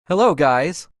Hello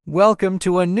guys, welcome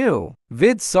to a new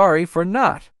vid. Sorry for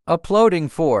not uploading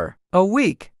for a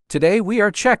week. Today we are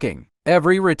checking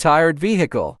every retired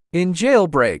vehicle in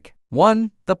Jailbreak.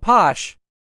 1. The Posh.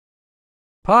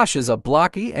 Posh is a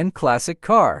blocky and classic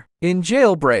car. In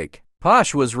Jailbreak,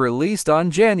 Posh was released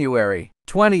on January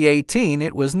 2018.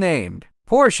 It was named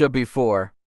Porsche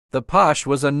before. The Posh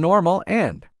was a normal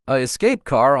and a escape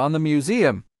car on the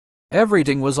museum.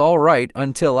 Everything was alright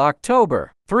until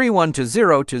October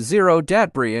 31/2020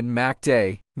 Datbrian Mac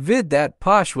Day vid that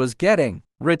Posh was getting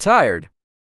retired.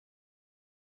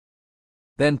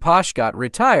 Then Posh got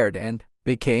retired and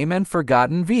became an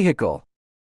forgotten vehicle.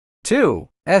 2.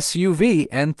 SUV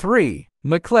and 3.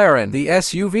 McLaren. The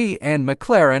SUV and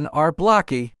McLaren are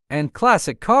blocky and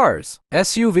classic cars.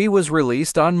 SUV was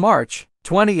released on March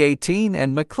 2018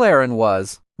 and McLaren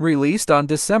was released on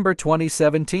December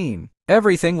 2017.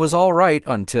 Everything was alright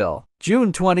until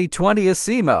June 2020.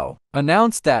 Asimo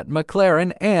announced that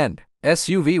McLaren and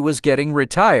SUV was getting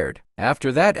retired. After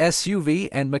that, SUV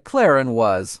and McLaren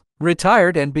was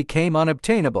retired and became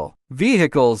unobtainable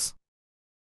vehicles.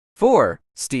 4.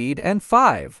 Steed and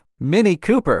 5. Mini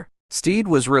Cooper. Steed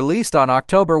was released on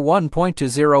October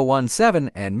 1/2017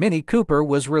 and Mini Cooper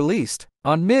was released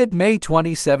on mid-May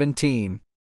 2017.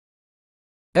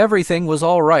 Everything was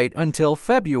alright until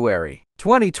February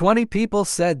 2020. People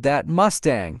said that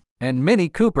Mustang and Mini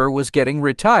Cooper was getting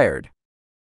retired.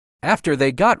 After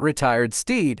they got retired,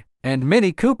 Steed and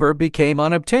Mini Cooper became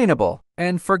unobtainable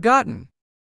and forgotten.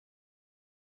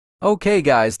 Okay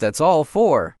guys, that's all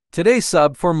for today's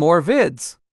sub. For more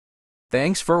vids,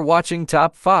 thanks for watching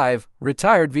Top 5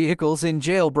 Retired Vehicles in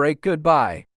Jailbreak. Goodbye.